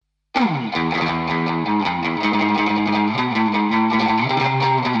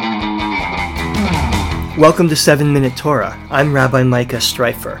Welcome to 7-Minute Torah. I'm Rabbi Micah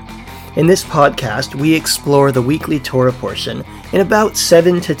Streifer. In this podcast, we explore the weekly Torah portion in about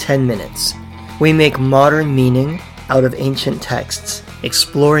 7 to 10 minutes. We make modern meaning out of ancient texts,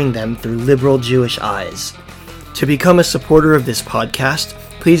 exploring them through liberal Jewish eyes. To become a supporter of this podcast,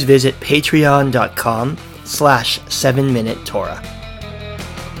 please visit patreon.com/7-Minute Torah.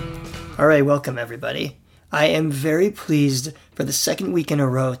 All right, welcome everybody. I am very pleased for the second week in a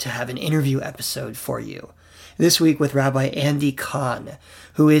row to have an interview episode for you. This week with Rabbi Andy Kahn,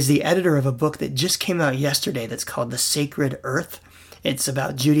 who is the editor of a book that just came out yesterday that's called The Sacred Earth. It's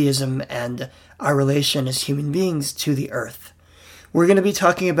about Judaism and our relation as human beings to the earth. We're going to be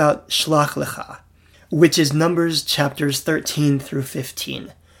talking about Shlach Lecha, which is Numbers chapters 13 through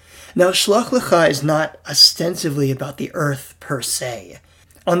 15. Now, Shlach Lecha is not ostensibly about the earth per se.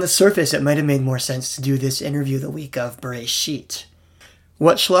 On the surface, it might have made more sense to do this interview the week of Bereshit.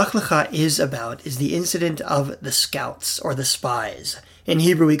 What Shlach Lecha is about is the incident of the scouts, or the spies. In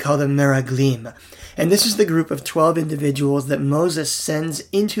Hebrew, we call them meraglim. And this is the group of 12 individuals that Moses sends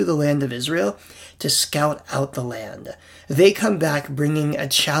into the land of Israel to scout out the land. They come back bringing a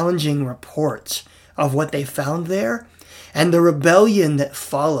challenging report of what they found there, and the rebellion that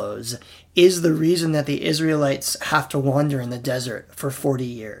follows is the reason that the Israelites have to wander in the desert for 40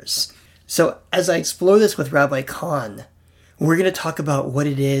 years. So as I explore this with Rabbi Kahn, we're going to talk about what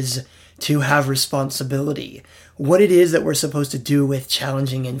it is to have responsibility, what it is that we're supposed to do with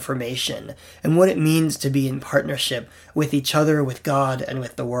challenging information, and what it means to be in partnership with each other, with God, and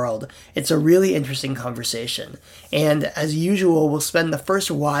with the world. It's a really interesting conversation. And as usual, we'll spend the first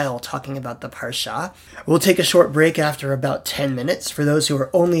while talking about the Parsha. We'll take a short break after about 10 minutes for those who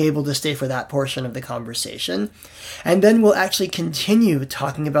are only able to stay for that portion of the conversation. And then we'll actually continue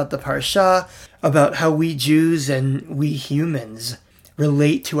talking about the Parsha, about how we Jews and we humans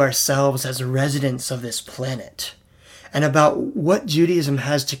relate to ourselves as residents of this planet, and about what Judaism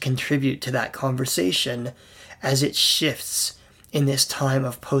has to contribute to that conversation as it shifts in this time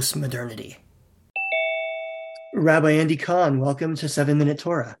of post-modernity. Rabbi Andy Kahn, welcome to 7-Minute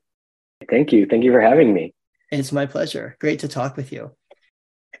Torah. Thank you. Thank you for having me. It's my pleasure. Great to talk with you.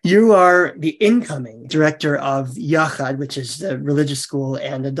 You are the incoming director of Yachad, which is the religious school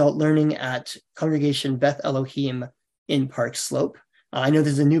and adult learning at Congregation Beth Elohim in Park Slope. I know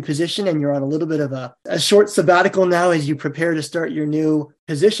there's a new position and you're on a little bit of a short sabbatical now as you prepare to start your new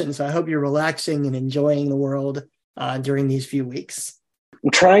position. So I hope you're relaxing and enjoying the world during these few weeks.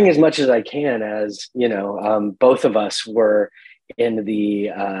 I'm trying as much as I can, as both of us were in the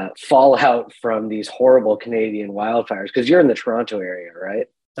fallout from these horrible Canadian wildfires, because you're in the Toronto area, right?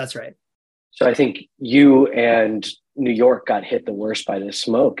 That's right. So I think you and New York got hit the worst by this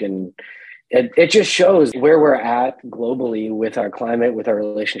smoke, and it just shows where we're at globally with our climate, with our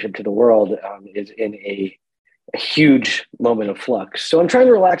relationship to the world, is in a huge moment of flux. So I'm trying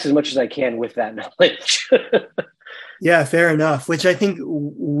to relax as much as I can with that knowledge. Yeah, fair enough, which I think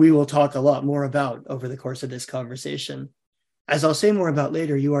we will talk a lot more about over the course of this conversation. As I'll say more about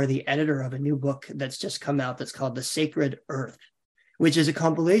later, you are the editor of a new book that's just come out that's called The Sacred Earth, which is a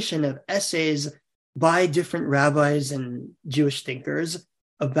compilation of essays by different rabbis and Jewish thinkers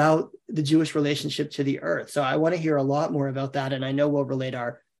about the Jewish relationship to the earth. So I want to hear a lot more about that, and I know we'll relate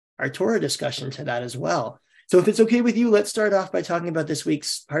our Torah discussion to that as well. So if it's okay with you, let's start off by talking about this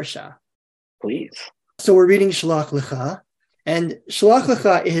week's Parsha. Please. So we're reading Shlach Lecha, and Shlach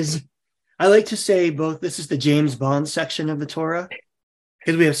Lecha is, I like to say, both, this is the James Bond section of the Torah,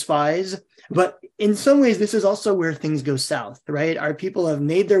 because we have spies, but in some ways, this is also where things go south, right? Our people have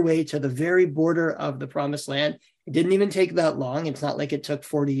made their way to the very border of the Promised Land. It didn't even take that long. It's not like it took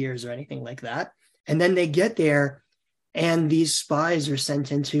 40 years or anything like that. And then they get there, and these spies are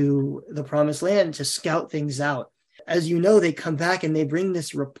sent into the Promised Land to scout things out. As you know, they come back and they bring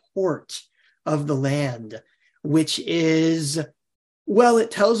this report of the land, which is, well,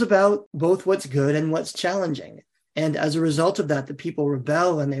 it tells about both what's good and what's challenging. And as a result of that, the people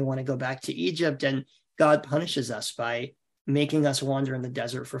rebel and they want to go back to Egypt, and God punishes us by making us wander in the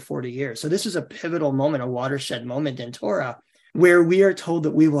desert for 40 years. So this is a pivotal moment, a watershed moment in Torah, where we are told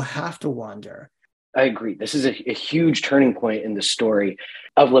that we will have to wander. I agree. This is a huge turning point in the story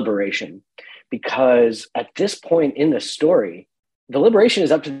of liberation, because at this point in the story, the liberation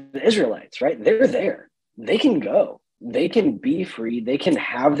is up to the Israelites, right? They're there. They can go. They can be free. They can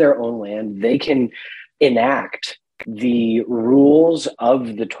have their own land. They can enact the rules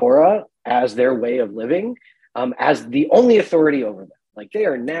of the Torah as their way of living, as the only authority over them. Like, they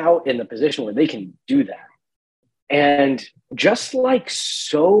are now in the position where they can do that. And just like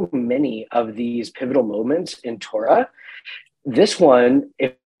so many of these pivotal moments in Torah, this one,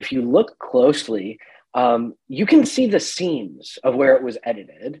 if you look closely, you can see the seams of where it was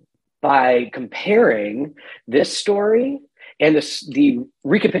edited by comparing this story and the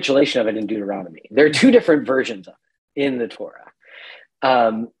recapitulation of it in Deuteronomy. There are two different versions of it in the Torah.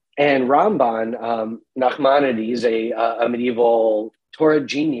 And Ramban, Nachmanides, a medieval Torah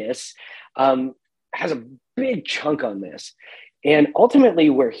genius, has a big chunk on this. And ultimately,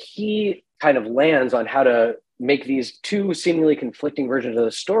 where he kind of lands on how to make these two seemingly conflicting versions of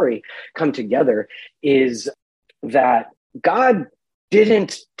the story come together is that God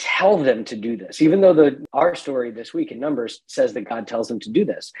didn't tell them to do this, even though our story this week in Numbers says that God tells them to do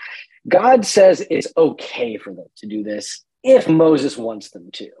this. God says it's okay for them to do this if Moses wants them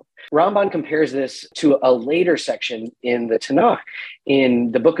to. Ramban compares this to a later section in the Tanakh,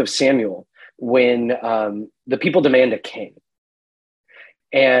 in the book of Samuel, when the people demand a king.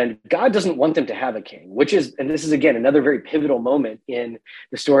 And God doesn't want them to have a king, and this is, again, another very pivotal moment in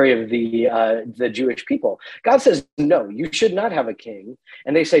the story of the Jewish people. God says, no, you should not have a king.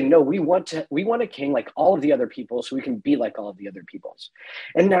 And they say, no, we want a king like all of the other people so we can be like all of the other peoples.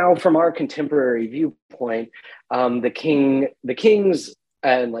 And now from our contemporary viewpoint, the kings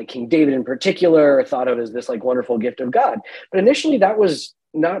and like King David in particular are thought of as this like wonderful gift of God. But initially that was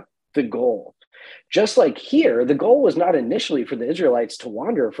not the goal. Just like here, the goal was not initially for the Israelites to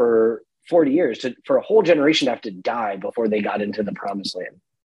wander for 40 years, for a whole generation to have to die before they got into the promised land.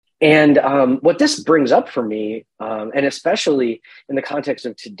 And what this brings up for me, and especially in the context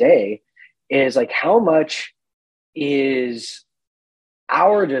of today, is like how much is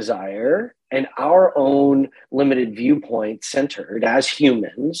our desire and our own limited viewpoint centered as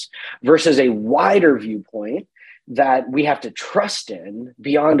humans versus a wider viewpoint that we have to trust in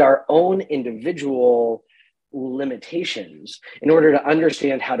beyond our own individual limitations in order to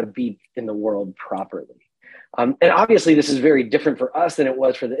understand how to be in the world properly. And obviously this is very different for us than it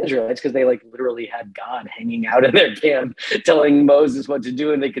was for the Israelites, because they like literally had God hanging out in their camp telling Moses what to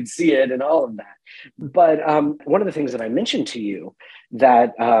do and they could see it and all of that. But one of the things that I mentioned to you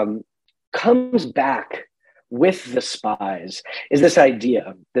that comes back with the spies is this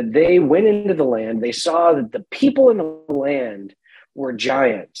idea that they went into the land, they saw that the people in the land were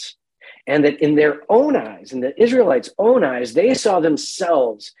giants, and that in their own eyes, in the Israelites' own eyes, they saw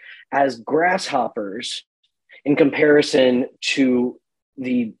themselves as grasshoppers in comparison to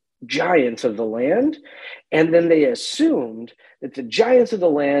the giants of the land. And then they assumed that the giants of the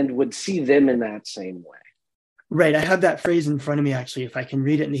land would see them in that same way. Right. I have that phrase in front of me, actually, if I can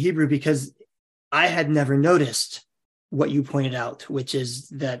read it in the Hebrew, because I had never noticed what you pointed out, which is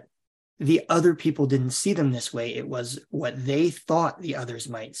that the other people didn't see them this way. It was what they thought the others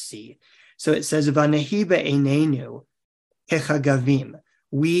might see. So it says, "Vanehi be'einenu kechagavim."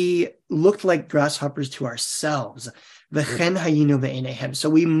 We looked like grasshoppers to ourselves. V'chen hayinu be'einehem. So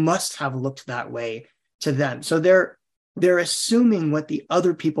we must have looked that way to them. So they're assuming what the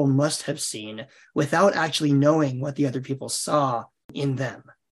other people must have seen without actually knowing what the other people saw in them.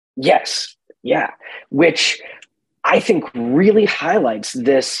 Yes. Yeah, which I think really highlights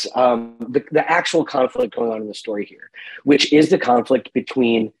this, the actual conflict going on in the story here, which is the conflict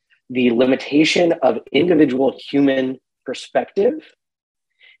between the limitation of individual human perspective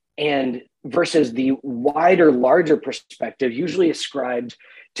and versus the wider, larger perspective, usually ascribed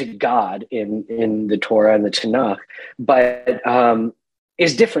to God in the Torah and the Tanakh, but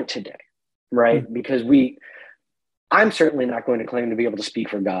is different today, right? Mm-hmm. Because I'm certainly not going to claim to be able to speak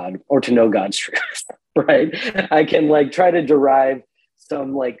for God or to know God's truth, right? I can like try to derive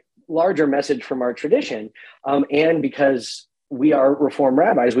some like larger message from our tradition. And because we are Reform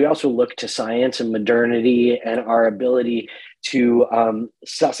rabbis, we also look to science and modernity and our ability to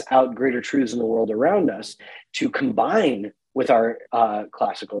suss out greater truths in the world around us to combine with our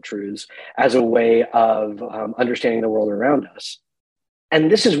classical truths as a way of understanding the world around us. And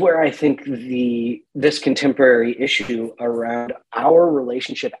this is where I think this contemporary issue around our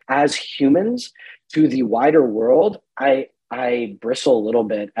relationship as humans to the wider world, I bristle a little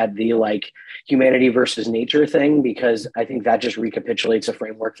bit at the like humanity versus nature thing, because I think that just recapitulates a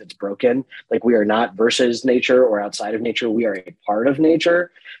framework that's broken. Like we are not versus nature or outside of nature. We are a part of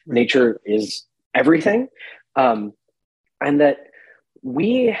nature. Nature is everything. And that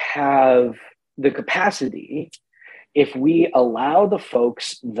we have the capacity, if we allow the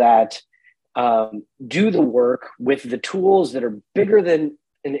folks that do the work with the tools that are bigger than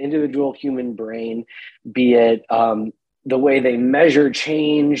an individual human brain, be it the way they measure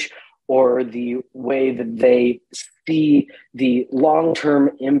change or the way that they see the long-term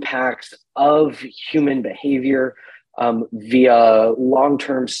impacts of human behavior via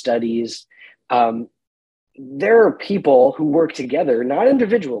long-term studies. There are people who work together, not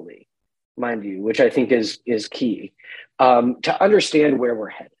individually, mind you, which I think is key, to understand where we're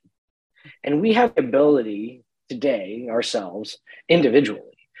headed. And we have the ability today ourselves, individually,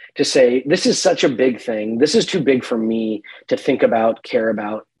 to say, this is such a big thing. This is too big for me to think about, care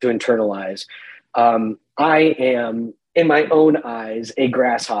about, to internalize. I am, in my own eyes, a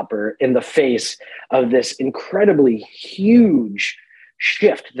grasshopper in the face of this incredibly huge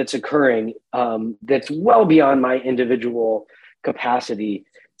shift that's occurring, that's well beyond my individual capacity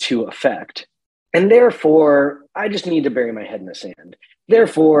to affect. And therefore, I just need to bury my head in the sand.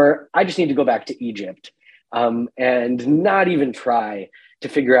 Therefore, I just need to go back to Egypt and not even try to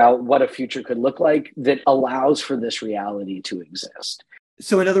figure out what a future could look like that allows for this reality to exist.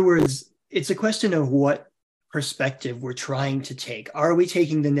 So in other words, it's a question of what perspective we're trying to take. Are we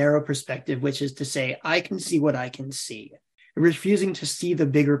taking the narrow perspective, which is to say, I can see what I can see, refusing to see the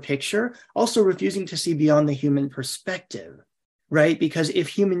bigger picture, also refusing to see beyond the human perspective, right? Because if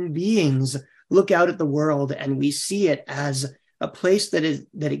human beings look out at the world and we see it as a place that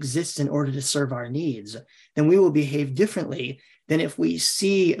exists in order to serve our needs, then we will behave differently than if we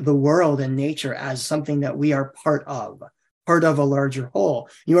see the world and nature as something that we are part of a larger whole.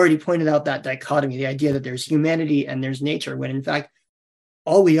 You already pointed out that dichotomy, the idea that there's humanity and there's nature, when in fact,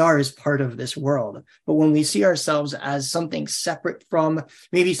 all we are is part of this world. But when we see ourselves as something separate from,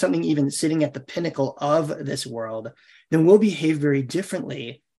 maybe something even sitting at the pinnacle of this world, then we'll behave very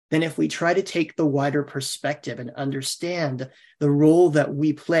differently than if we try to take the wider perspective and understand the role that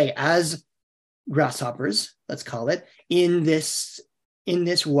we play as grasshoppers, let's call it, in this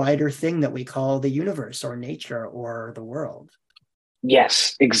wider thing that we call the universe or nature or the world.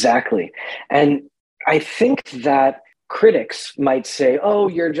 Yes, exactly. And I think that critics might say, oh,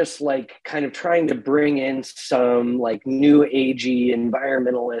 you're just like kind of trying to bring in some like new agey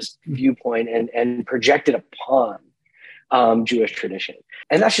environmentalist viewpoint and project it upon Jewish tradition.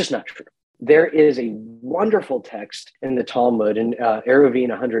 And that's just not true. There is a wonderful text in the Talmud in Eruvin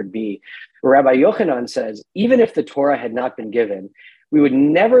 100b, where Rabbi Yochanan says, even if the Torah had not been given, we would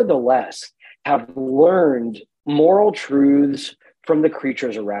nevertheless have learned moral truths from the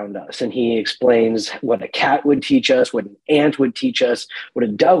creatures around us. And he explains what a cat would teach us, what an ant would teach us, what a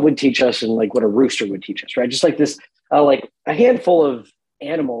dove would teach us, and like what a rooster would teach us, right? Just like this, like a handful of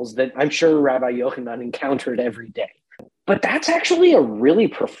animals that I'm sure Rabbi Yochanan encountered every day. But that's actually a really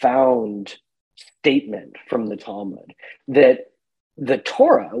profound statement from the Talmud, that the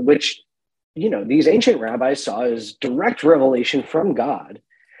Torah, which, you know, these ancient rabbis saw as direct revelation from God,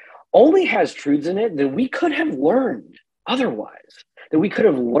 only has truths in it that we could have learned otherwise, that we could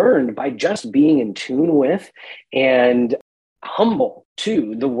have learned by just being in tune with and humble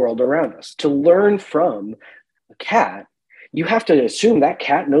to the world around us. To learn from a cat, you have to assume that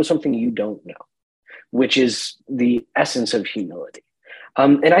cat knows something you don't know, which is the essence of humility.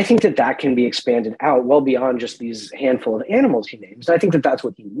 And I think that can be expanded out well beyond just these handful of animals he names. And I think that that's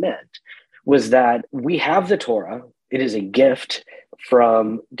what he meant, was that we have the Torah. It is a gift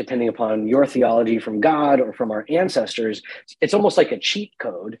from, depending upon your theology, from God or from our ancestors. It's almost like a cheat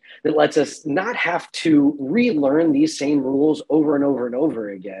code that lets us not have to relearn these same rules over and over and over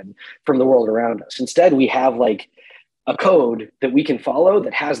again from the world around us. Instead, we have like a code that we can follow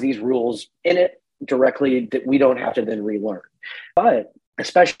that has these rules in it directly that we don't have to then relearn. But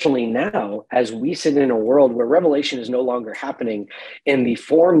especially now, as we sit in a world where revelation is no longer happening in the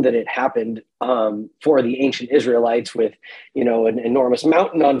form that it happened for the ancient Israelites, with, you know, an enormous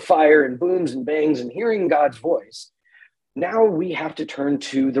mountain on fire and booms and bangs and hearing God's voice. Now we have to turn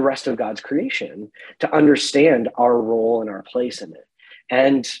to the rest of God's creation to understand our role and our place in it.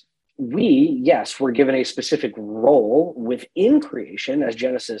 And we, yes, we're given a specific role within creation, as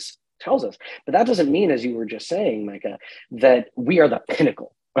Genesis tells us. But that doesn't mean, as you were just saying, Micah, that we are the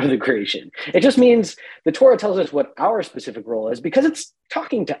pinnacle of the creation. It just means the Torah tells us what our specific role is because it's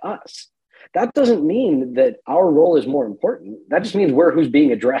talking to us. That doesn't mean that our role is more important. That just means we're who's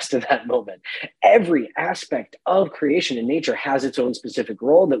being addressed in that moment. Every aspect of creation and nature has its own specific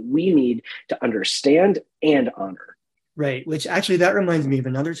role that we need to understand and honor. Right, which actually, that reminds me of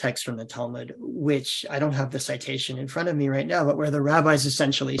another text from the Talmud, which I don't have the citation in front of me right now, but where the rabbis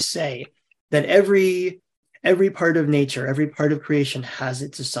essentially say that every part of nature, every part of creation has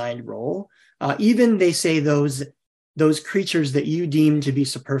its assigned role. Even they say those creatures that you deem to be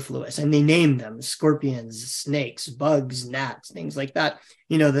superfluous, and they name them: scorpions, snakes, bugs, gnats, things like that.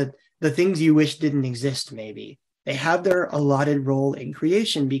 You know, the things you wish didn't exist, maybe. They have their allotted role in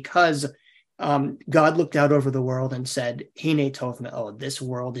creation because God looked out over the world and said, Hine tov me'od, this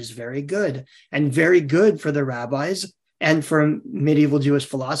world is very good. And very good for the rabbis and for medieval Jewish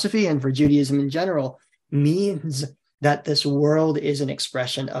philosophy and for Judaism in general means that this world is an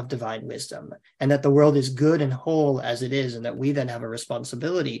expression of divine wisdom and that the world is good and whole as it is, and that we then have a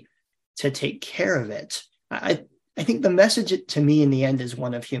responsibility to take care of it. I think the message to me in the end is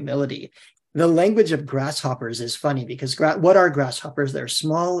one of humility. The language of grasshoppers is funny because what are grasshoppers? They're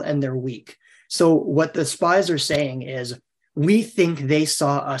small and they're weak. So what the spies are saying is, we think they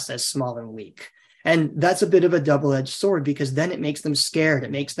saw us as small and weak. And that's a bit of a double-edged sword, because then it makes them scared.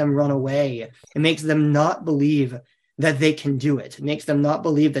 It makes them run away. It makes them not believe that they can do it. It makes them not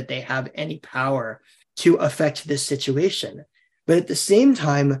believe that they have any power to affect this situation. But at the same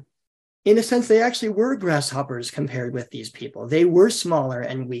time, in a sense, they actually were grasshoppers compared with these people. They were smaller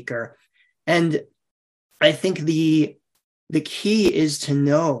and weaker. And I think the key is to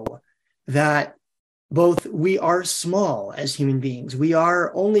know that both we are small as human beings. We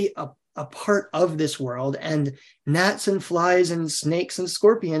are only a part of this world, and gnats and flies and snakes and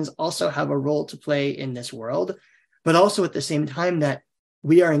scorpions also have a role to play in this world, but also at the same time that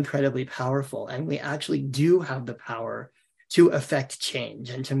we are incredibly powerful and we actually do have the power to affect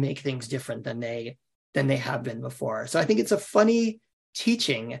change and to make things different than they have been before. So I think it's a funny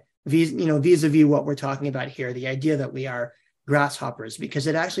teaching, vis-a-vis what we're talking about here, the idea that we are grasshoppers, because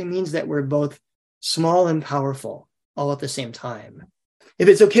it actually means that we're both small and powerful all at the same time. If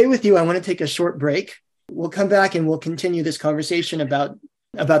it's okay with you, I want to take a short break. We'll come back and we'll continue this conversation about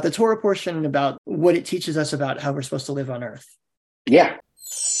the Torah portion and about what it teaches us about how we're supposed to live on earth. Yeah.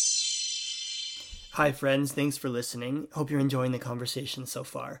 Hi, friends. Thanks for listening. Hope you're enjoying the conversation so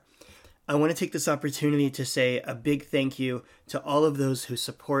far. I want to take this opportunity to say a big thank you to all of those who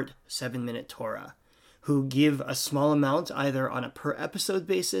support 7-Minute Torah, who give a small amount either on a per episode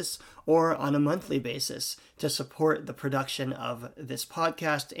basis or on a monthly basis to support the production of this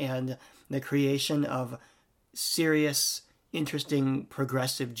podcast and the creation of serious, interesting,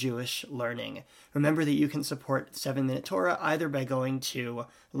 progressive Jewish learning. Remember that you can support 7-Minute Torah either by going to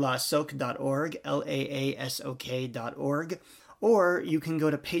laasok.org, laasok.org, or you can go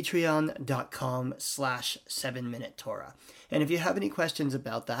to patreon.com/7-Minute Torah. And if you have any questions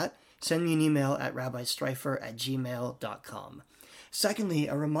about that, send me an email at rabbistrifer@gmail.com. Secondly,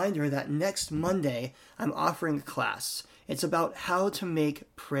 a reminder that next Monday, I'm offering a class. It's about how to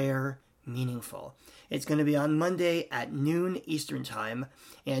make prayer meaningful. It's going to be on Monday at noon Eastern Time.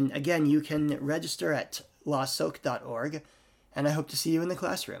 And again, you can register at laasok.org. And I hope to see you in the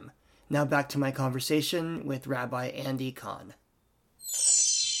classroom. Now back to my conversation with Rabbi Andy Kahn.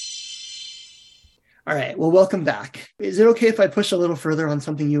 All right, well, welcome back. Is it okay if I push a little further on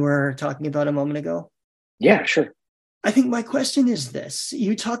something you were talking about a moment ago? Yeah, sure. I think my question is this.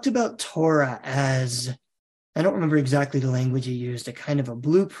 You talked about Torah as, I don't remember exactly the language you used, a kind of a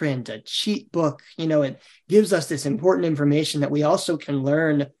blueprint, a cheat book. It gives us this important information that we also can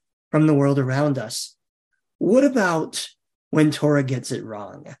learn from the world around us. What about when Torah gets it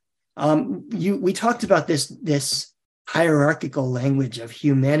wrong? We talked about this hierarchical language of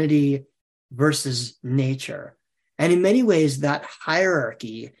humanity versus nature. And in many ways, that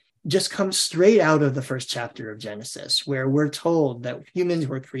hierarchy just comes straight out of the first chapter of Genesis, where we're told that humans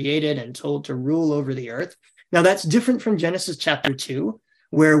were created and told to rule over the earth. Now, that's different from Genesis chapter 2,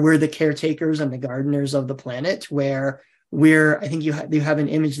 where we're the caretakers and the gardeners of the planet, where I think you have an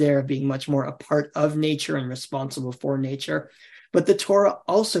image there of being much more a part of nature and responsible for nature. But the Torah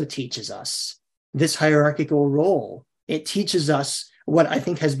also teaches us this hierarchical role. It teaches us what I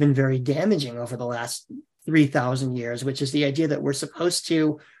think has been very damaging over the last 3,000 years, which is the idea that we're supposed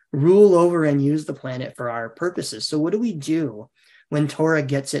to rule over and use the planet for our purposes. So what do we do when Torah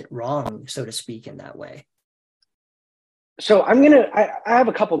gets it wrong, so to speak, in that way? So I have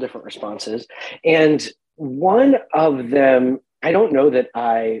a couple different responses. And one of them, I don't know that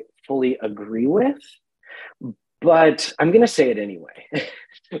I fully agree with, but I'm going to say it anyway,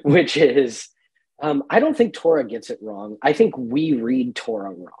 which is, I don't think Torah gets it wrong. I think we read Torah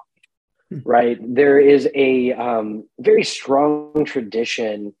wrong, right? There is a very strong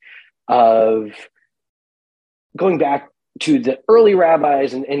tradition of going back to the early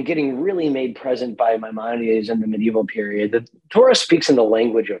rabbis and getting really made present by Maimonides in the medieval period. The Torah speaks in the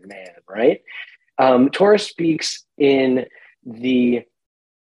language of man, right? Torah speaks in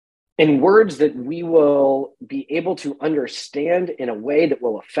words that we will be able to understand in a way that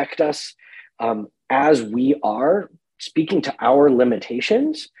will affect us as we are speaking to our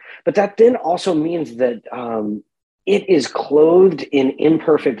limitations. But that then also means that it is clothed in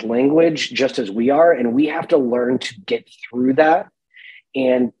imperfect language just as we are, and we have to learn to get through that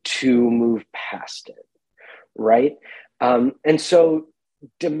and to move past it, right? And so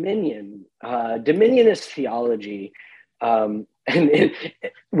dominionist theology,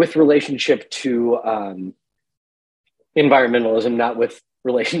 with relationship to environmentalism, not with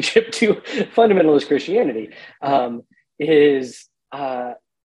relationship to fundamentalist Christianity, is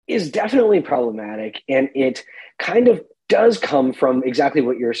definitely problematic, and it kind of does come from exactly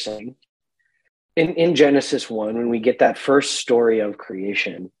what you're saying. In Genesis 1, when we get that first story of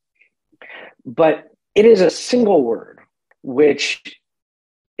creation, but it is a single word, which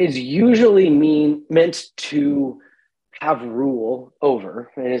is usually meant to have rule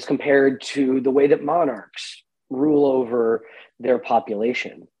over, and is compared to the way that monarchs rule over their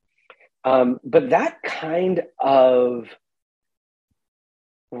population. But that kind of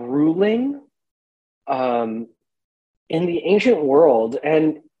ruling in the ancient world,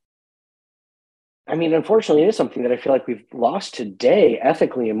 and I mean, unfortunately, it is something that I feel like we've lost today,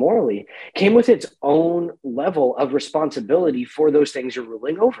 ethically and morally, came with its own level of responsibility for those things you're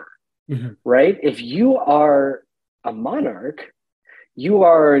ruling over, right? If you are a monarch, you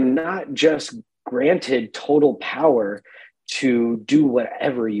are not just granted total power to do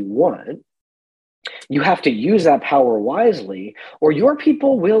whatever you want. You have to use that power wisely, or your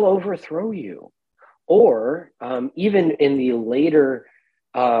people will overthrow you. Or even in the later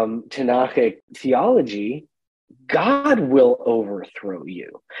Tanakhic theology, God will overthrow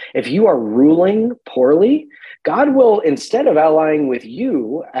you. If you are ruling poorly, God will, instead of allying with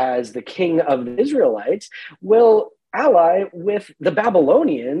you as the king of the Israelites, will ally with the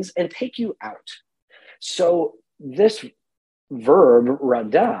Babylonians and take you out. So this verb,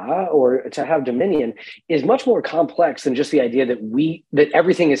 rada, or to have dominion, is much more complex than just the idea that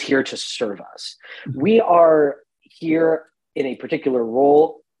everything is here to serve us. We are here in a particular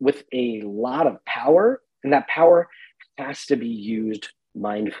role with a lot of power, and that power has to be used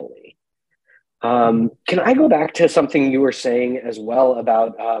mindfully. Can I go back to something you were saying as well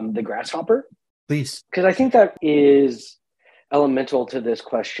about the grasshopper? Please. Because I think that is elemental to this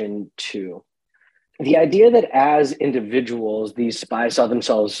question too. The idea that as individuals, these spies saw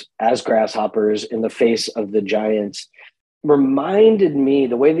themselves as grasshoppers in the face of the giants reminded me,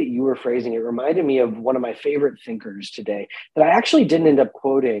 the way that you were phrasing it, reminded me of one of my favorite thinkers today that I actually didn't end up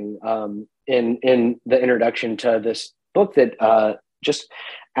quoting in the introduction to this book that just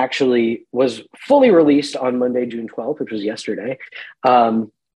actually was fully released on Monday, June 12th, which was yesterday. Her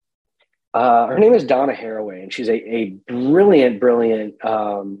name is Donna Haraway, and she's a brilliant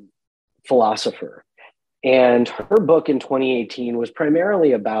philosopher. And her book in 2018 was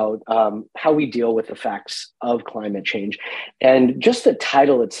primarily about how we deal with the facts of climate change. And just the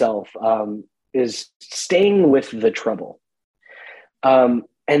title itself is Staying with the Trouble. And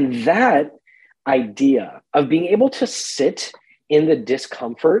that idea of being able to sit in the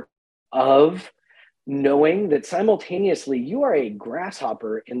discomfort of knowing that simultaneously you are a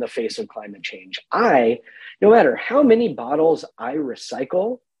grasshopper in the face of climate change. No matter how many bottles I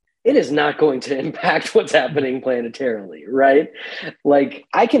recycle, it is not going to impact what's happening planetarily, right? Like,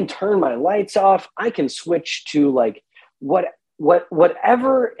 I can turn my lights off. I can switch to like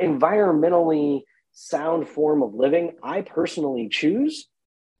whatever environmentally sound form of living I personally choose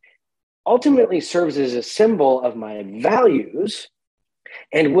ultimately serves as a symbol of my values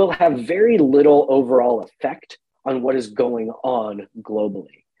and will have very little overall effect on what is going on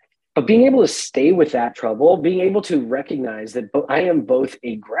globally. But being able to stay with that trouble, being able to recognize that I am both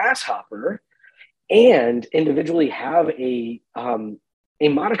a grasshopper and individually have a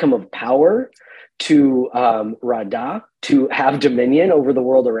modicum of power to rada, to have dominion over the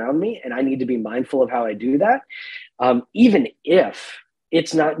world around me, and I need to be mindful of how I do that, even if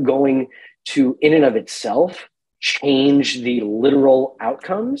it's not going to, in and of itself, change the literal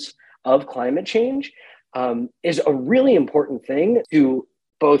outcomes of climate change, is a really important thing to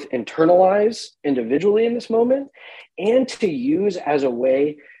both internalize individually in this moment and to use as a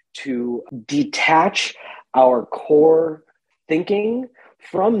way to detach our core thinking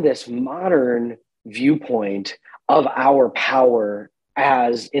from this modern viewpoint of our power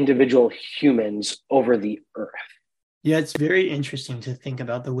as individual humans over the earth. Yeah, it's very interesting to think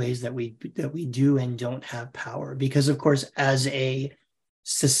about the ways that we do and don't have power, because of course, as a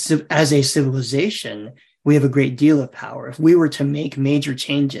civilization, we have a great deal of power. If we were to make major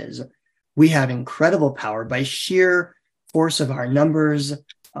changes, we have incredible power by sheer force of our numbers,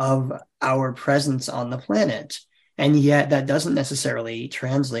 of our presence on the planet. And yet that doesn't necessarily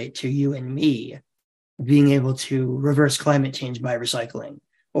translate to you and me being able to reverse climate change by recycling,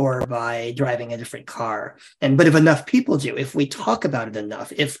 or by driving a different car. But if enough people do, if we talk about it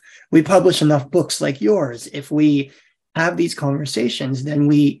enough, if we publish enough books like yours, if we have these conversations, then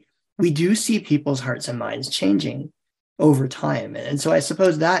we do see people's hearts and minds changing over time. And so I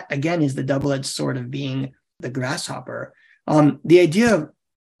suppose that, again, is the double-edged sword of being the grasshopper. The idea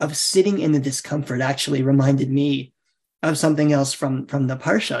of sitting in the discomfort actually reminded me of something else from the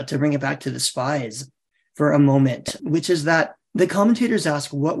Parsha, to bring it back to the spies for a moment, which is that the commentators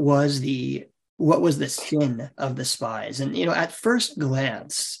ask, what was the sin of the spies? And, at first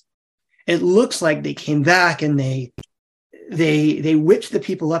glance, it looks like they came back and they whipped the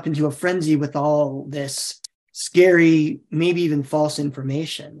people up into a frenzy with all this scary, maybe even false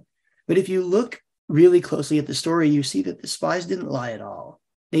information. But if you look really closely at the story, you see that the spies didn't lie at all.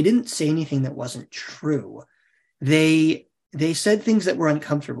 They didn't say anything that wasn't true. They said things that were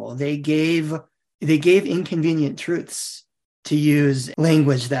uncomfortable. They gave inconvenient truths, to use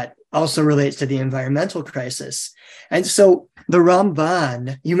language that also relates to the environmental crisis. And so the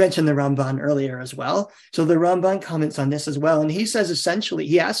Ramban, you mentioned the Ramban earlier as well. So the Ramban comments on this as well. And he says, essentially,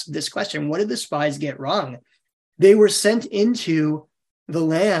 he asked this question: what did the spies get wrong? They were sent into the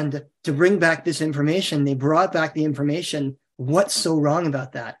land to bring back this information. They brought back the information. What's so wrong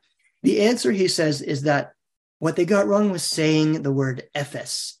about that? The answer, he says, is that what they got wrong was saying the word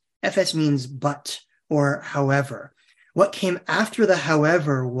ephes. Ephes means but or however. What came after the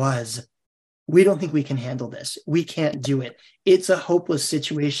however was, we don't think we can handle this. We can't do it. It's a hopeless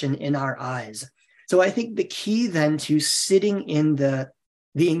situation in our eyes. So I think the key then to sitting in the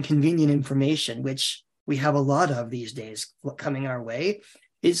inconvenient information, which we have a lot of these days coming our way,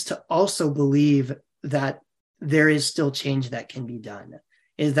 is to also believe that there is still change that can be done,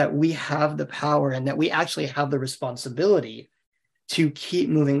 is that we have the power and that we actually have the responsibility to keep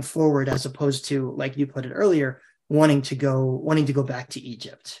moving forward, as opposed to, like you put it earlier, wanting to go back to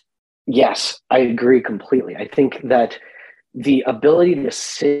Egypt. Yes, I agree completely. I think that the ability to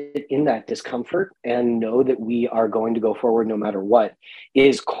sit in that discomfort and know that we are going to go forward no matter what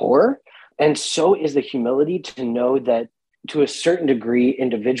is core. And so is the humility to know that, to a certain degree,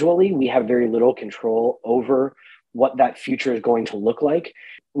 individually, we have very little control over what that future is going to look like,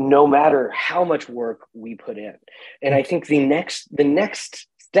 no matter how much work we put in. And I think the next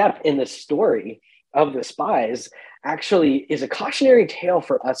step in the story of the spies actually is a cautionary tale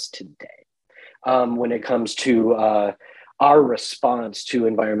for us today, when it comes to our response to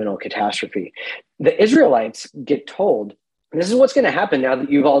environmental catastrophe. The Israelites get told, this is what's going to happen now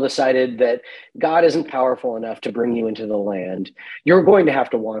that you've all decided that God isn't powerful enough to bring you into the land. You're going to have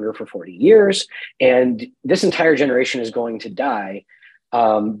to wander for 40 years, and this entire generation is going to die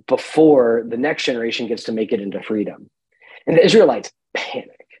before the next generation gets to make it into freedom. And the Israelites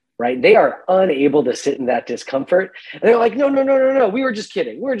panic. Right? They are unable to sit in that discomfort. And they're like, no. We were just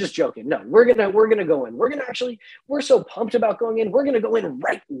kidding. We're just joking. No, we're gonna go in. We're so pumped about going in. We're gonna go in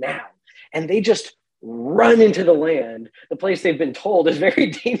right now. And they just run into the land, the place they've been told is very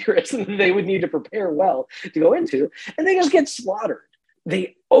dangerous and they would need to prepare well to go into. And they just get slaughtered.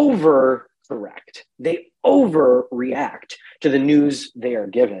 They overcorrect. They overreact to the news they are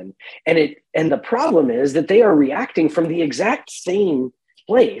given. And the problem is that they are reacting from the exact same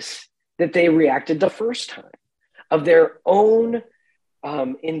place that they reacted the first time, of their own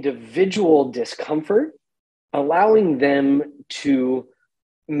individual discomfort, allowing them to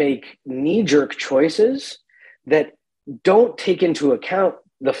make knee-jerk choices that don't take into account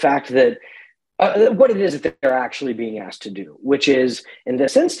the fact that what it is that they're actually being asked to do, which is, in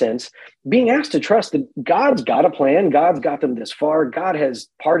this instance, being asked to trust that God's got a plan. God's got them this far. God has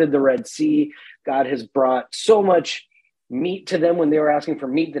parted the Red Sea. God has brought so much meat to them when they were asking for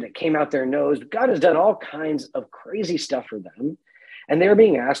meat that it came out their nose. God has done all kinds of crazy stuff for them. And they're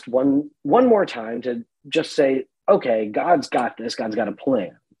being asked one more time to just say, okay, God's got this. God's got a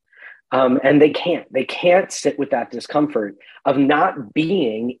plan. And they can't sit with that discomfort of not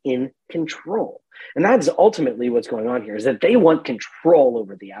being in control. And that's ultimately what's going on here, is that they want control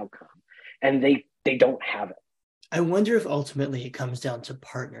over the outcome and they don't have it. I wonder if ultimately it comes down to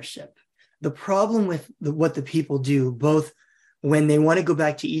partnership. The problem with what the people do, both when they want to go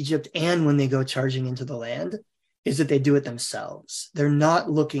back to Egypt and when they go charging into the land, is that they do it themselves. They're not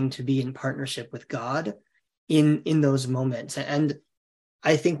looking to be in partnership with God in those moments. And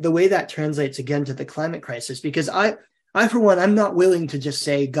I think the way that translates again to the climate crisis, because I for one, I'm not willing to just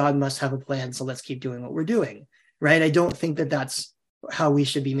say God must have a plan, so let's keep doing what we're doing, right? I don't think that that's how we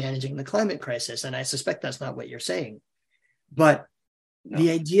should be managing the climate crisis. And I suspect that's not what you're saying. But no.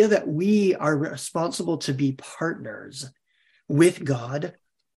 The idea that we are responsible to be partners with God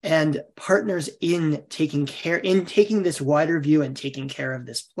and partners in taking this wider view and taking care of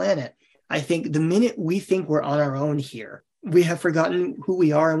this planet. I think the minute we think we're on our own here, we have forgotten who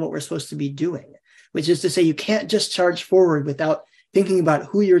we are and what we're supposed to be doing, which is to say you can't just charge forward without thinking about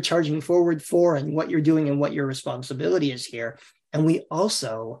who you're charging forward for and what you're doing and what your responsibility is here. And we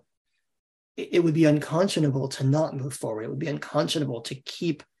also, it would be unconscionable to not move forward. It would be unconscionable to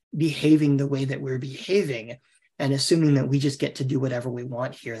keep behaving the way that we're behaving and assuming that we just get to do whatever we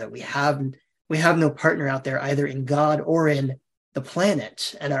want here, that we have no partner out there, either in God or in the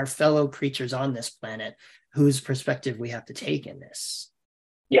planet and our fellow creatures on this planet, whose perspective we have to take in this.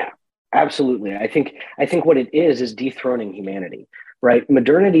 Yeah, absolutely. I think what it is dethroning humanity, right?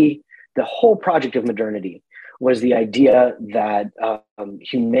 Modernity, the whole project of modernity was the idea that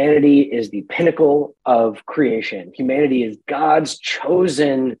humanity is the pinnacle of creation. Humanity is God's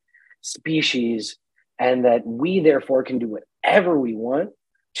chosen species, and that we therefore can do whatever we want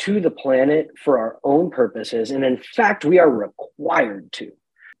to the planet for our own purposes. And in fact, we are required to.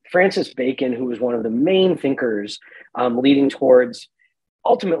 Francis Bacon, who was one of the main thinkers leading towards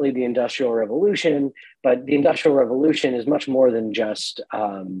ultimately the Industrial Revolution, but the Industrial Revolution is much more than just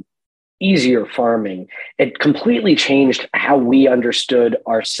easier farming. It completely changed how we understood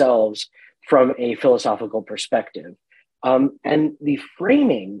ourselves from a philosophical perspective. And the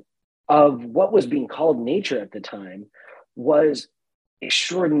framing of what was being called nature at the time was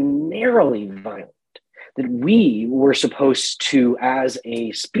extraordinarily violent, that we were supposed to, as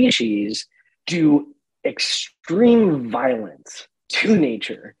a species, do extreme violence to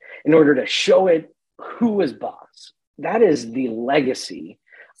nature in order to show it who was boss. That is the legacy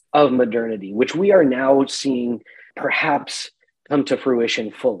of modernity, which we are now seeing perhaps come to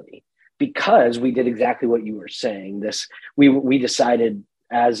fruition fully, because we did exactly what you were saying. We decided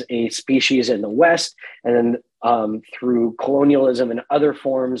as a species in the West, and then through colonialism and other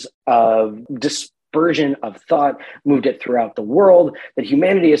forms of dispersion of thought, moved it throughout the world, that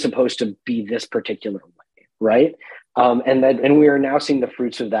humanity is supposed to be this particular way, right? And we are now seeing the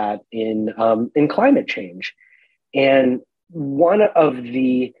fruits of that in climate change. And one of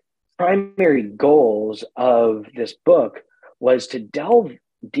the primary goals of this book was to delve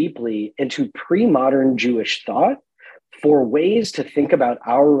deeply into pre-modern Jewish thought for ways to think about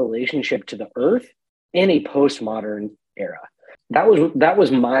our relationship to the earth in a postmodern era. That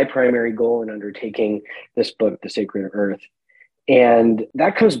was my primary goal in undertaking this book, The Sacred Earth. And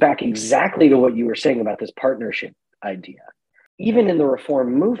that comes back exactly to what you were saying about this partnership idea. Even in the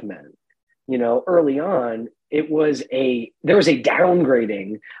Reform movement, early on, there was a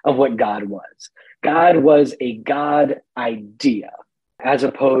downgrading of what God was. God was a God idea, as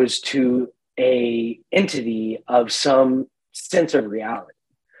opposed to a entity of some sense of reality,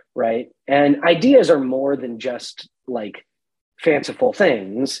 right? And ideas are more than just like fanciful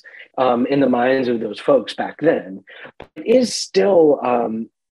things in the minds of those folks back then. But it is still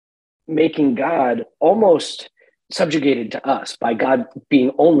making God almost subjugated to us by God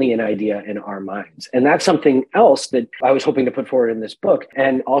being only an idea in our minds. And that's something else that I was hoping to put forward in this book,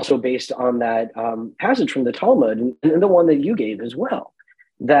 and also based on that passage from the Talmud and the one that you gave as well,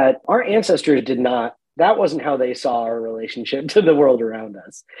 that our ancestors that wasn't how they saw our relationship to the world around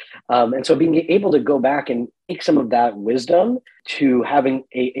us. And so being able to go back and take some of that wisdom to having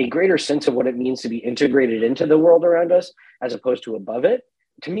a greater sense of what it means to be integrated into the world around us as opposed to above it,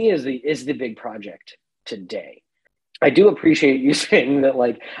 to me is the big project today. I do appreciate you saying that,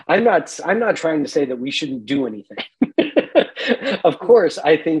 like, I'm not trying to say that we shouldn't do anything. Of course,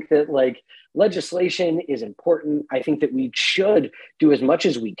 I think that like legislation is important. I think that we should do as much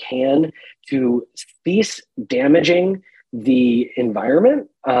as we can to cease damaging the environment.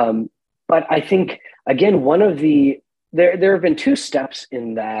 But I think, again, there have been two steps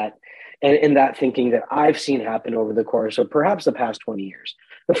in that, and in that thinking that I've seen happen over the course of perhaps the past 20 years.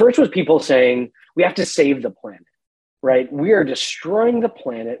 The first was people saying, we have to save the planet, right? We are destroying the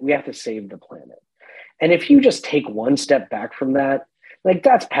planet. We have to save the planet. And if you just take one step back from that, like,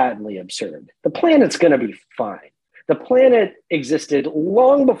 that's patently absurd. The planet's going to be fine. The planet existed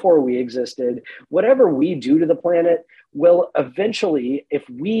long before we existed. Whatever we do to the planet will eventually, if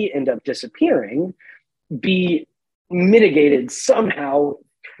we end up disappearing, be mitigated somehow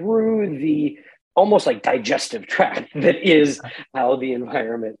through the almost like digestive tract that is how the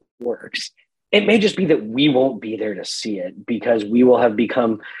environment works. It may just be that we won't be there to see it because we will have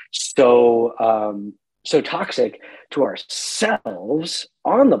become so toxic to ourselves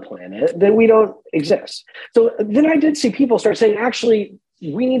on the planet that we don't exist. So then I did see people start saying, actually,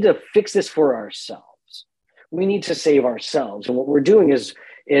 we need to fix this for ourselves. We need to save ourselves. And what we're doing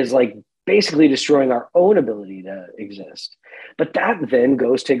is like basically destroying our own ability to exist. But that then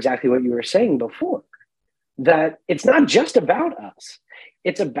goes to exactly what you were saying before, that it's not just about us.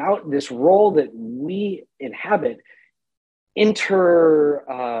 It's about this role that we inhabit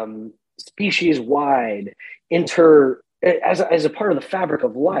species wide, as a part of the fabric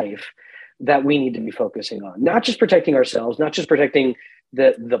of life that we need to be focusing on, not just protecting ourselves, not just protecting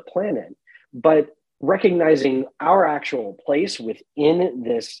the planet, but recognizing our actual place within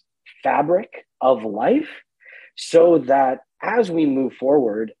this fabric of life, so that as we move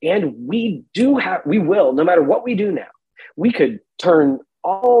forward, and we will, no matter what we do now, we could turn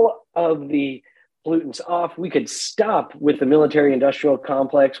all of the pollutants off. We could stop with the military industrial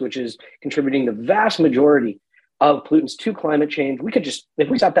complex, which is contributing the vast majority of pollutants to climate change. We could just, if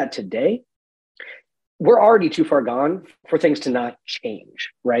we stop that today, we're already too far gone for things to not change,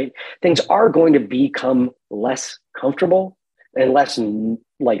 right? Things are going to become less comfortable and less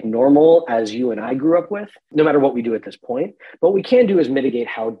like normal as you and I grew up with, no matter what we do at this point. But what we can do is mitigate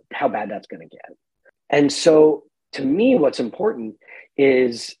how bad that's going to get. And so to me, what's important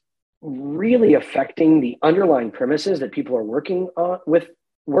is really affecting the underlying premises that people are working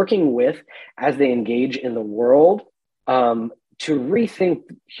with as they engage in the world, to rethink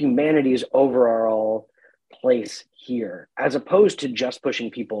humanity's overall place here, as opposed to just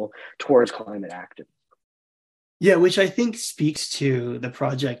pushing people towards climate activism. Yeah, which I think speaks to the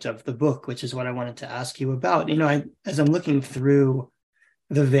project of the book, which is what I wanted to ask you about. As I'm looking through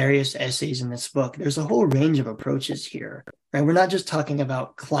the various essays in this book, there's a whole range of approaches here, right? We're not just talking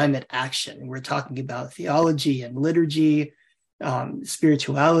about climate action. We're talking about theology and liturgy,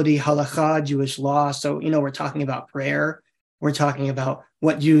 spirituality, halakha, Jewish law. So, we're talking about prayer. We're talking about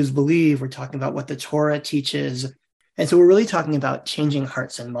what Jews believe. We're talking about what the Torah teaches. And so we're really talking about changing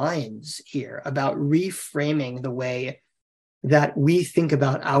hearts and minds here, about reframing the way that we think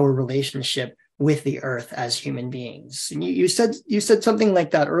about our relationship with the earth as human beings. And you said something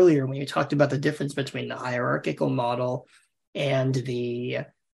like that earlier when you talked about the difference between the hierarchical model and I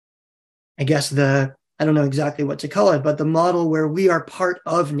don't know exactly what to call it, but the model where we are part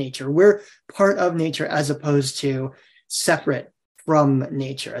of nature. We're part of nature as opposed to separate from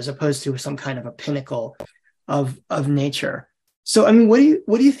nature, as opposed to some kind of a pinnacle of nature. So, what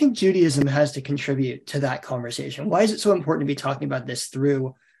do you think Judaism has to contribute to that conversation? Why is it so important to be talking about this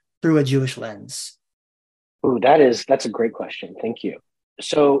through a Jewish lens? Ooh, that's a great question. Thank you.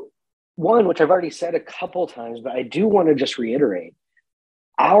 So, one, which I've already said a couple times, but I do want to just reiterate,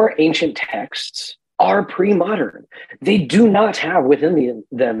 our ancient texts are pre-modern. They do not have within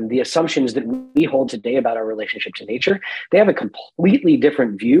them the assumptions that we hold today about our relationship to nature. They have a completely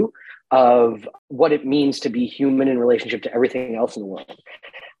different view of what it means to be human in relationship to everything else in the world.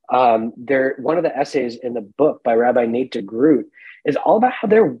 One of the essays in the book by Rabbi Nate DeGroot is all about how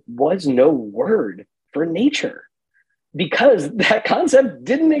there was no word for nature because that concept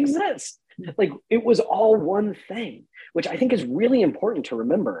didn't exist. Like, it was all one thing, which I think is really important to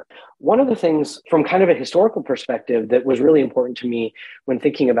remember. One of the things from kind of a historical perspective that was really important to me when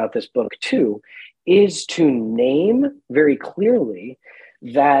thinking about this book too, is to name very clearly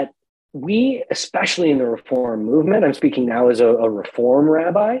that we, especially in the Reform movement, I'm speaking now as a Reform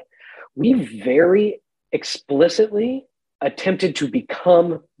rabbi, we very explicitly attempted to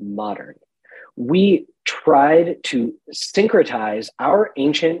become modern. We tried to syncretize our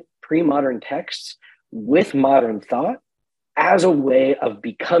ancient pre-modern texts with modern thought as a way of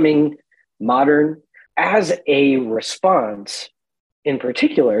becoming modern, as a response in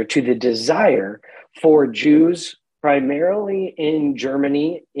particular to the desire for Jews, primarily in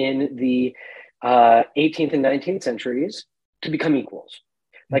Germany in the 18th and 19th centuries, to become equals.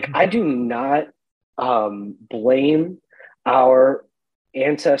 Like, I do not blame our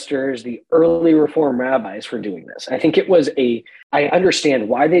ancestors, the early Reform rabbis, for doing this. I think I understand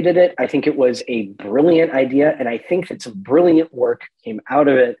why they did it. I think it was a brilliant idea. And I think that some brilliant work came out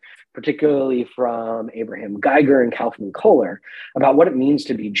of it, particularly from Abraham Geiger and Kaufman Kohler, about what it means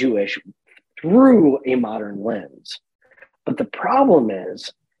to be Jewish through a modern lens. But the problem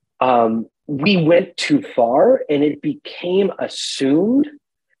is we went too far, and it became assumed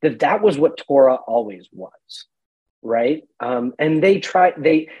that was what Torah always was. Right. And they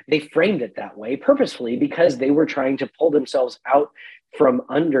framed it that way purposefully because they were trying to pull themselves out from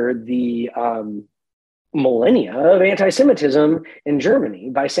under the millennia of anti-Semitism in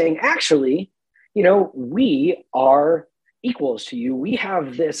Germany by saying, actually, we are equals to you. We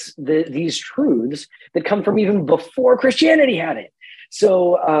have these truths that come from even before Christianity had it.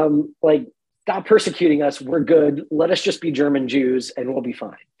 So stop persecuting us. We're good. Let us just be German Jews and we'll be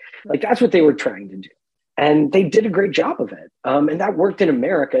fine. Like, that's what they were trying to do. And they did a great job of it. And that worked in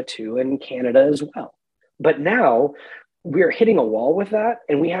America too, and Canada as well. But now we're hitting a wall with that.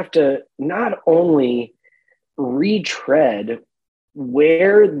 And we have to not only retread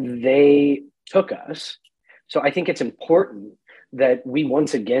where they took us. So I think it's important that we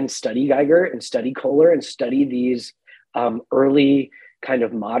once again study Geiger and study Kohler and study these early kind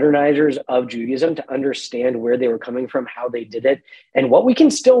of modernizers of Judaism to understand where they were coming from, how they did it, and what we can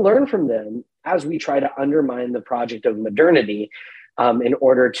still learn from them as we try to undermine the project of modernity in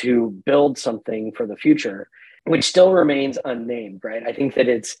order to build something for the future, which still remains unnamed, right? I think that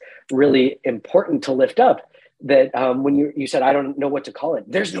it's really important to lift up that when you said, I don't know what to call it,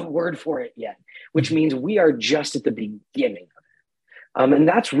 there's no word for it yet, which means we are just at the beginning of it. And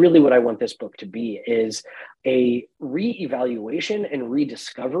that's really what I want this book to be, is a re-evaluation and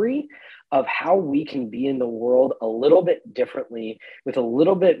rediscovery of how we can be in the world a little bit differently, with a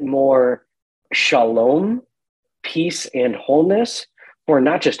little bit more shalom, peace, and wholeness for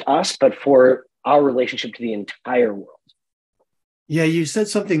not just us, but for our relationship to the entire world. Yeah, you said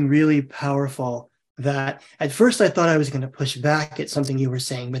something really powerful that at first I thought I was going to push back at something you were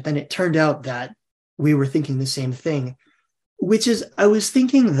saying, but then it turned out that we were thinking the same thing, which is I was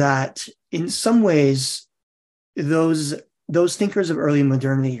thinking that in some ways, those thinkers of early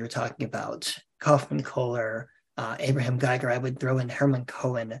modernity you're talking about, Kaufman, Kohler, Abraham Geiger, I would throw in Hermann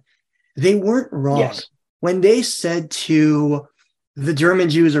Cohen, they weren't wrong. Yes. When they said to the German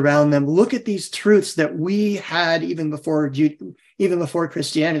Jews around them, look at these truths that we had even before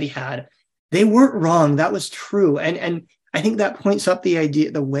Christianity had, they weren't wrong. That was true. And I think that points up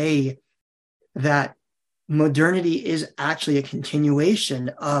the way that modernity is actually a continuation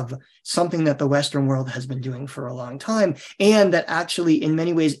of something that the Western world has been doing for a long time, and that actually in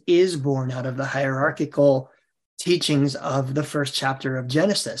many ways is born out of the hierarchical teachings of the first chapter of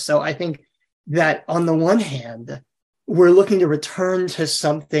Genesis. So I think that on the one hand, we're looking to return to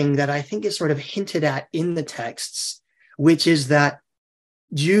something that I think is sort of hinted at in the texts, which is that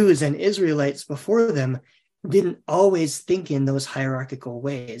Jews and Israelites before them didn't always think in those hierarchical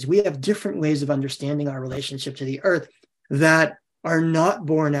ways. We have different ways of understanding our relationship to the earth that are not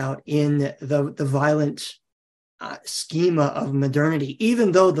borne out in the violent schema of modernity,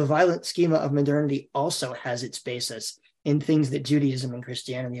 even though the violent schema of modernity also has its basis in things that Judaism and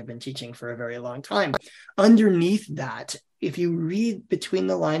Christianity have been teaching for a very long time. Underneath that, if you read between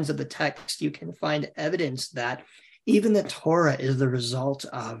the lines of the text, you can find evidence that even the Torah is the result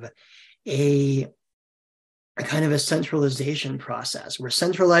of a kind of a centralization process. We're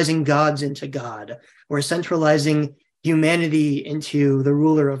centralizing gods into God. We're centralizing humanity into the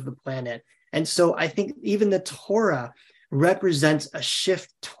ruler of the planet. And so I think even the Torah represents a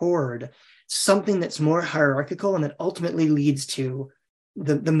shift toward something that's more hierarchical and that ultimately leads to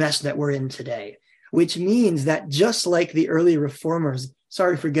the mess that we're in today, which means that just like the early reformers,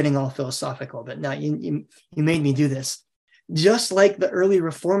 sorry for getting all philosophical, but now you made me do this. Just like the early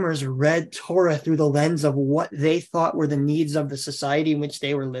reformers read Torah through the lens of what they thought were the needs of the society in which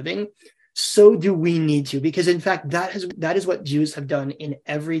they were living, so do we need to, because in fact, that is what Jews have done in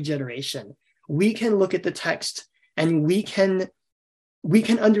every generation. We can look at the text and we can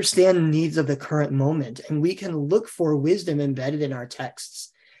understand the needs of the current moment, and we can look for wisdom embedded in our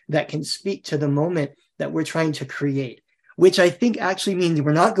texts that can speak to the moment that we're trying to create, which I think actually means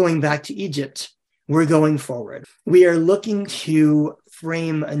we're not going back to Egypt. We're going forward. We are looking to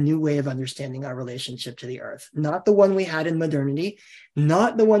frame a new way of understanding our relationship to the earth, not the one we had in modernity,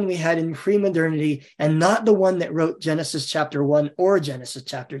 not the one we had in pre-modernity, and not the one that wrote Genesis chapter 1 or Genesis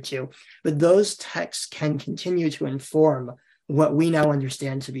chapter 2, but those texts can continue to inform what we now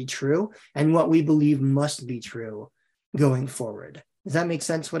understand to be true and what we believe must be true going forward. Does that make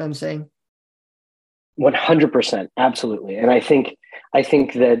sense, what I'm saying? 100%, absolutely. And I think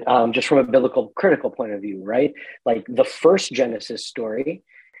that just from a biblical critical point of view, right? Like the first Genesis story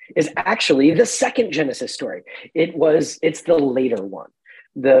is actually the second Genesis story. It's the later one.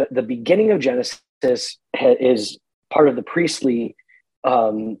 The beginning of Genesis is part of the priestly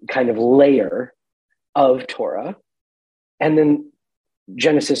kind of layer of Torah. And then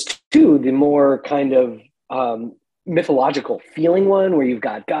Genesis 2, the more kind of mythological feeling one, where you've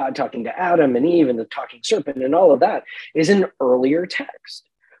got God talking to Adam and Eve and the talking serpent and all of that, is an earlier text,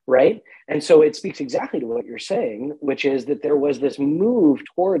 right? And so it speaks exactly to what you're saying, which is that there was this move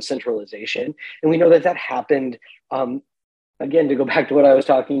towards centralization. And we know that happened, again, to go back to what I was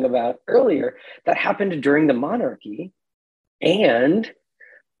talking about earlier, that happened during the monarchy. And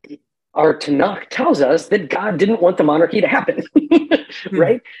our Tanakh tells us that God didn't want the monarchy to happen,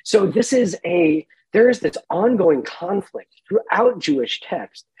 right? So this is a there is this ongoing conflict throughout Jewish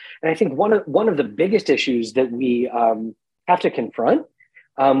text. And I think one of the biggest issues that we have to confront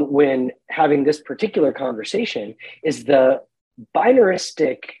when having this particular conversation is the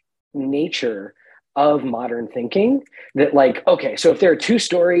binaristic nature of modern thinking, that like, okay, so if there are two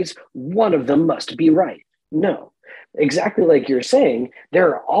stories, one of them must be right. No, exactly like you're saying, there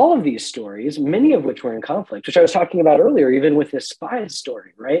are all of these stories, many of which were in conflict, which I was talking about earlier, even with this spies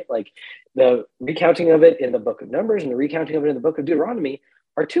story, right? Like the recounting of it in the book of Numbers and the recounting of it in the book of Deuteronomy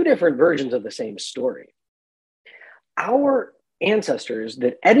are two different versions of the same story. Our ancestors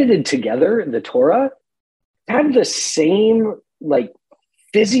that edited together the Torah had the same like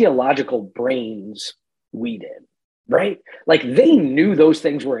physiological brains we did, right? Like they knew those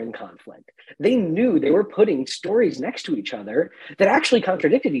things were in conflict. They knew they were putting stories next to each other that actually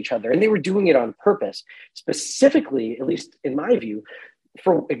contradicted each other, and they were doing it on purpose, specifically, at least in my view,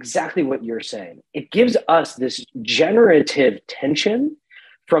 for exactly what you're saying. It gives us this generative tension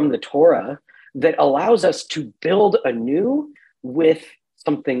from the Torah that allows us to build anew with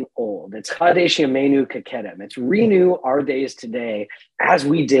something old. It's Chadesh Yameinu Kekedem. It's renew our days today as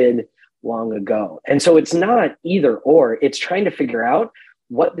we did long ago. And so it's not either or, it's trying to figure out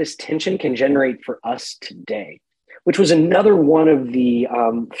what this tension can generate for us today, which was another one of the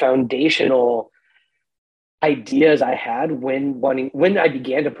foundational ideas I had when I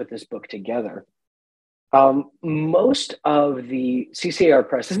began to put this book together. Most of the CCAR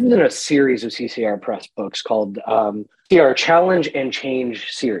Press, this is in a series of CCAR Press books called CCAR Challenge and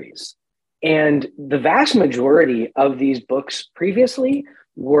Change series. And the vast majority of these books previously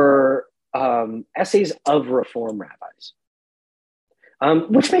were essays of Reform rabbis,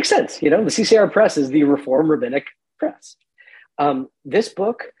 which makes sense. You know, the CCAR Press is the Reform Rabbinic Press. This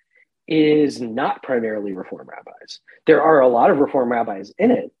book is not primarily Reform rabbis. There are a lot of Reform rabbis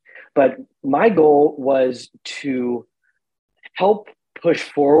in it, but my goal was to help push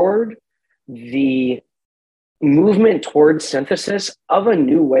forward the movement towards synthesis of a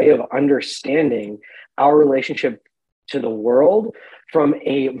new way of understanding our relationship to the world from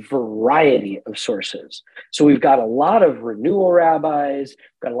a variety of sources. So we've got a lot of renewal rabbis,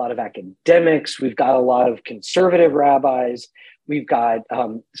 we've got a lot of academics, we've got a lot of conservative rabbis, we've got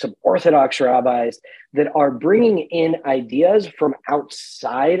some Orthodox rabbis that are bringing in ideas from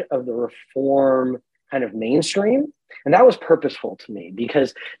outside of the Reform kind of mainstream. And that was purposeful to me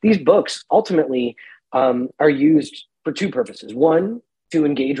because these books ultimately are used for two purposes. One, to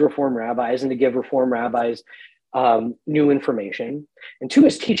engage Reform rabbis and to give Reform rabbis new information. And two,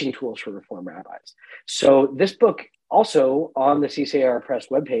 is teaching tools for Reform rabbis. So this book also on the CCAR Press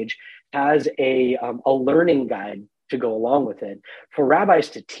webpage has a learning guide to go along with it for rabbis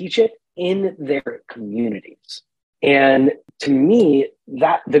to teach it in their communities. And to me,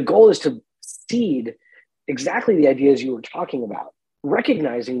 that the goal is to seed exactly the ideas you were talking about,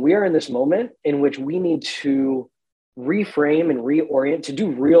 recognizing we are in this moment in which we need to reframe and reorient, to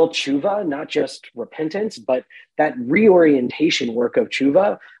do real tshuva, not just repentance, but that reorientation work of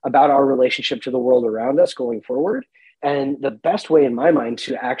tshuva about our relationship to the world around us going forward. And the best way in my mind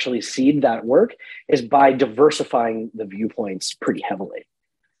to actually seed that work is by diversifying the viewpoints pretty heavily.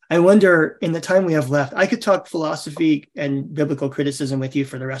 I wonder, in the time we have left, I could talk philosophy and biblical criticism with you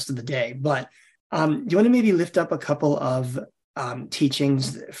for the rest of the day, but do you want to maybe lift up a couple of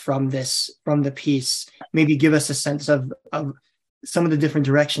teachings from the piece, maybe give us a sense of some of the different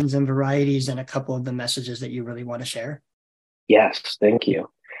directions and varieties and a couple of the messages that you really want to share? Yes, thank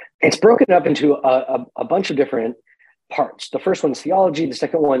you. It's broken up into a bunch of different parts. The first one's theology. The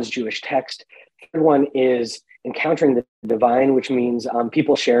second one's Jewish text. The third one is encountering the divine, which means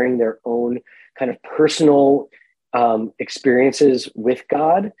people sharing their own kind of personal experiences with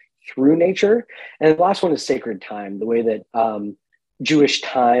God through nature. And the last one is sacred time, the way that Jewish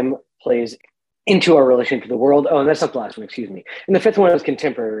time plays into our relation to the world. Oh, and that's not the last one, excuse me. And the fifth one is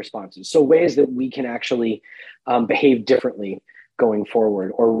contemporary responses. So ways that we can actually behave differently going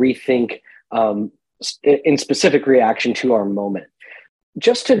forward or rethink in specific reaction to our moment.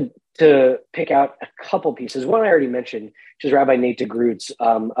 Just to pick out a couple pieces, one I already mentioned, which is Rabbi Nate DeGroot's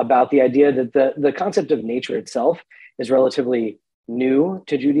about the idea that the concept of nature itself is relatively new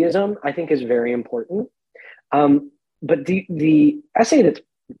to Judaism, I think is very important. But the essay that's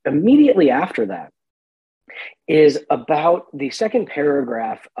immediately after that is about the second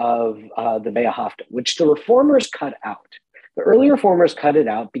paragraph of the Be'ahafta, which the reformers cut out. The early reformers cut it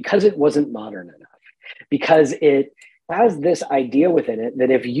out because it wasn't modern enough, because it has this idea within it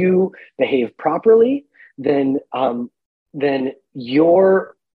that if you behave properly, then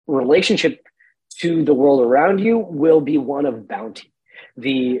your relationship to the world around you will be one of bounty.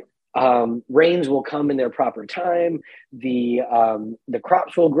 The Rains will come in their proper time. The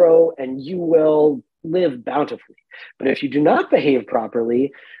crops will grow, and you will live bountifully. But if you do not behave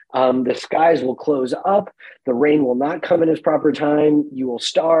properly, the skies will close up. The rain will not come in its proper time. You will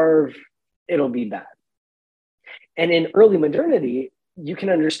starve. It'll be bad. And in early modernity, you can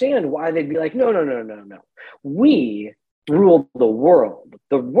understand why they'd be like, no, no, no, no, no. We rule the world.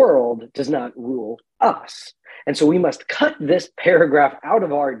 The world does not rule us. And so we must cut this paragraph out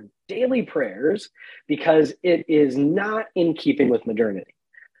of our daily prayers because it is not in keeping with modernity.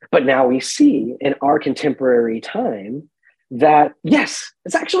 But now we see in our contemporary time that, yes,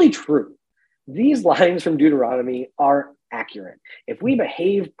 it's actually true. These lines from Deuteronomy are accurate. If we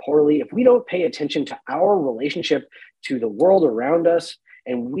behave poorly, if we don't pay attention to our relationship to the world around us,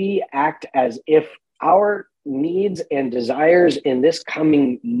 and we act as if our needs and desires in this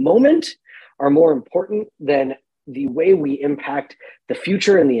coming moment are more important than the way we impact the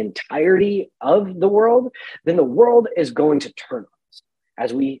future and the entirety of the world, then the world is going to turn on us,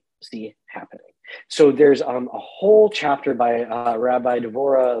 as we see happening. So there's a whole chapter by Rabbi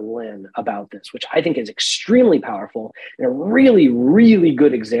Devorah Lynn about this, which I think is extremely powerful and a really, really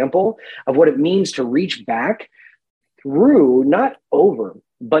good example of what it means to reach back through, not over,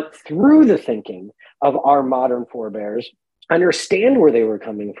 but through the thinking of our modern forebears, understand where they were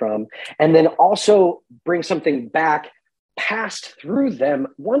coming from, and then also bring something back passed through them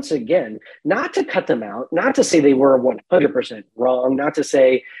once again, not to cut them out, not to say they were 100% wrong, not to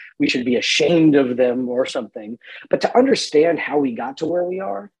say we should be ashamed of them or something, but to understand how we got to where we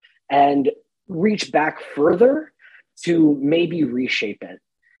are and reach back further to maybe reshape it.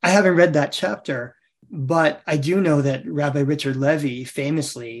 I haven't read that chapter, but I do know that Rabbi Richard Levy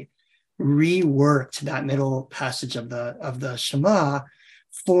famously reworked that middle passage of the Shema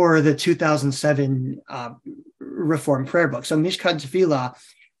for the 2007 Reform Prayer Book. So Mishkan Tefillah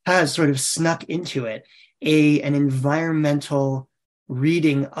has sort of snuck into it an environmental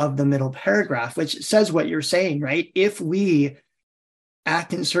reading of the middle paragraph, which says what you're saying, right? If we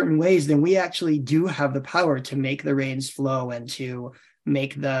act in certain ways, then we actually do have the power to make the rains flow and to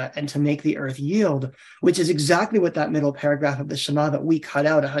make the earth yield, which is exactly what that middle paragraph of the Shema that we cut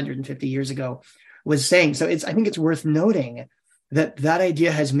out 150 years ago was saying. So I think it's worth noting that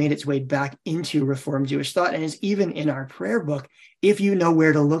idea has made its way back into Reform Jewish thought and is even in our prayer book, if you know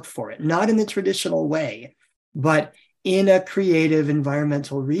where to look for it, not in the traditional way, but in a creative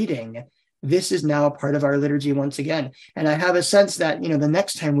environmental reading. This is now a part of our liturgy once again. And I have a sense that, the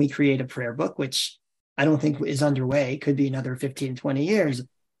next time we create a prayer book, which I don't think is underway, could be another 15, 20 years,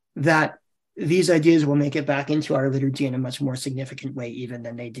 that these ideas will make it back into our liturgy in a much more significant way even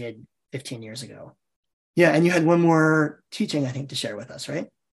than they did 15 years ago. Yeah, and you had one more teaching, I think, to share with us, right?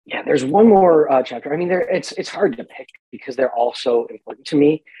 Yeah, there's one more chapter. I mean, it's hard to pick because they're all so important to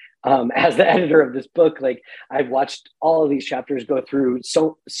me. As the editor of this book, I've watched all of these chapters go through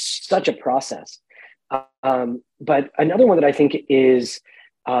such a process. But another one that I think is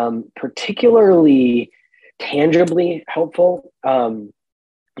particularly tangibly helpful,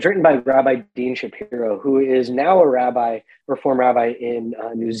 it's written by Rabbi Dean Shapiro, who is now a Reform rabbi in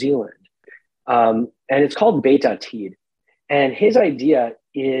New Zealand. And it's called Beit Atid. And his idea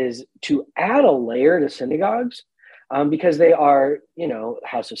is to add a layer to synagogues because they are,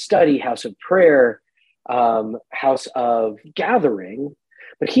 house of study, house of prayer, house of gathering.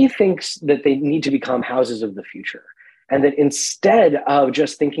 But he thinks that they need to become houses of the future. And that instead of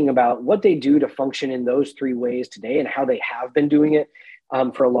just thinking about what they do to function in those three ways today and how they have been doing it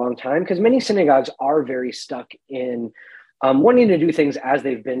for a long time, because many synagogues are very stuck in wanting to do things as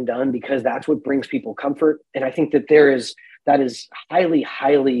they've been done because that's what brings people comfort. And I think that that is highly,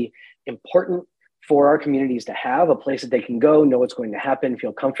 highly important for our communities to have a place that they can go, know what's going to happen,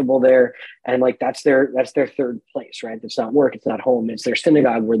 feel comfortable there. And that's their third place, right? It's not work, it's not home, it's their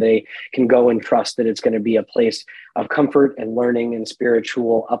synagogue where they can go and trust that it's going to be a place of comfort and learning and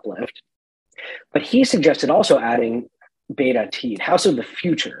spiritual uplift. But he suggested also adding Beit Atid, house of the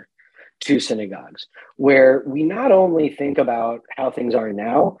future, to synagogues, where we not only think about how things are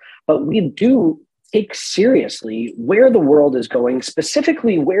now, but we do take seriously where the world is going,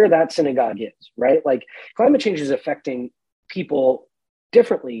 specifically where that synagogue is, right? Climate change is affecting people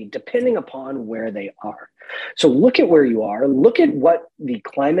differently depending upon where they are. So look at where you are, look at what the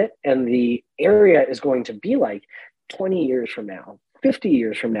climate and the area is going to be like 20 years from now, 50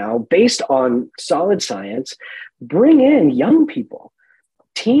 years from now, based on solid science. Bring in young people,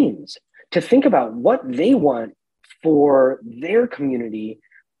 teens, to think about what they want for their community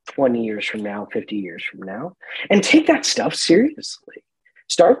 20 years from now, 50 years from now, and take that stuff seriously.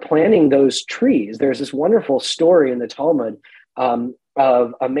 Start planting those trees. There's this wonderful story in the Talmud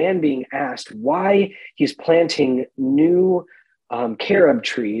of a man being asked why he's planting new carob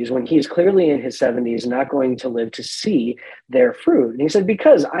trees when he's clearly in his 70s, not going to live to see their fruit. And he said,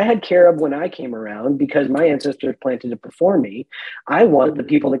 because I had carob when I came around, because my ancestors planted it before me, I want the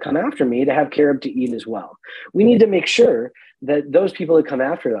people that come after me to have carob to eat as well. We need to make sure that those people that come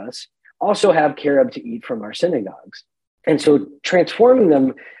after us also have carob to eat from our synagogues. And so transforming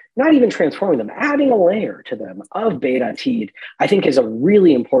them, not even transforming them, adding a layer to them of Beit Atid, I think is a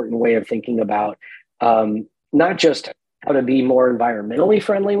really important way of thinking about not just how to be more environmentally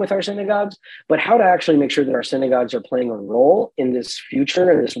friendly with our synagogues, but how to actually make sure that our synagogues are playing a role in this future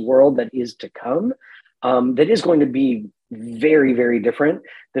and this world that is to come, that is going to be very, very different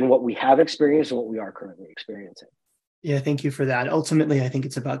than what we have experienced and what we are currently experiencing. Yeah, thank you for that. Ultimately, I think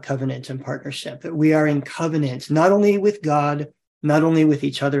it's about covenant and partnership, that we are in covenant, not only with God, not only with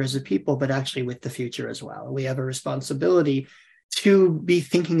each other as a people, but actually with the future as well. We have a responsibility to be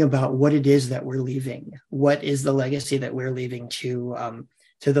thinking about what it is that we're leaving. What is the legacy that we're leaving to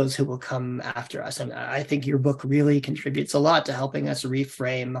those who will come after us? And I think your book really contributes a lot to helping us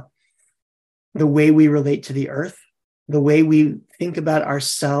reframe the way we relate to the earth, the way we think about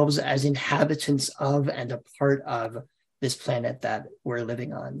ourselves as inhabitants of and a part of this planet that we're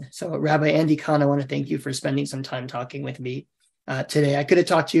living on. So Rabbi Andy Kahn, I want to thank you for spending some time talking with me today. I could have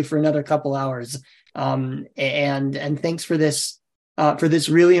talked to you for another couple hours. And thanks for this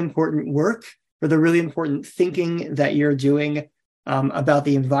really important work, for the really important thinking that you're doing about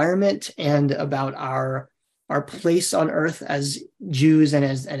the environment and about our place on earth as Jews and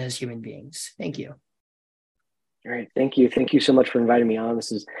as human beings. Thank you. All right. Thank you. Thank you so much for inviting me on.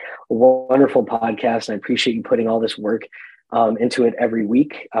 This is a wonderful podcast. And I appreciate you putting all this work into it every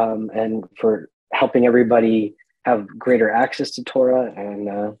week and for helping everybody have greater access to Torah. And,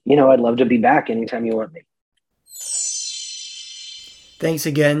 I'd love to be back anytime you want me. Thanks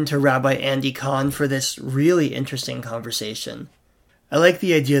again to Rabbi Andy Kahn for this really interesting conversation. I like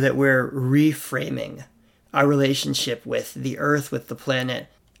the idea that we're reframing our relationship with the earth, with the planet,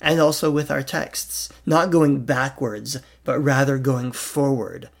 and also with our texts, not going backwards, but rather going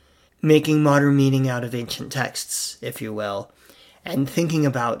forward, making modern meaning out of ancient texts, if you will, and thinking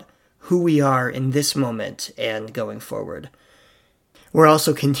about who we are in this moment and going forward. We're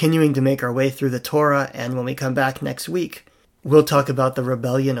also continuing to make our way through the Torah, and when we come back next week, we'll talk about the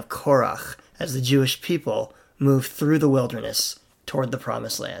rebellion of Korach as the Jewish people move through the wilderness toward the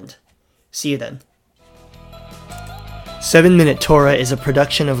Promised Land. See you then. 7 Minute Torah is a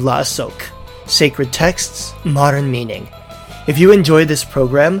production of La'asok, Sacred Texts, Modern Meaning. If you enjoyed this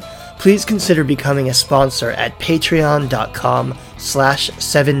program, please consider becoming a sponsor at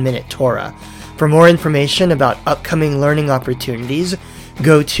patreon.com/7Minute Torah. For more information about upcoming learning opportunities,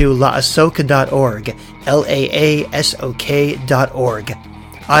 go to laasok.org, laasok.org.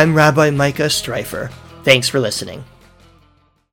 I'm Rabbi Micah Streifer. Thanks for listening.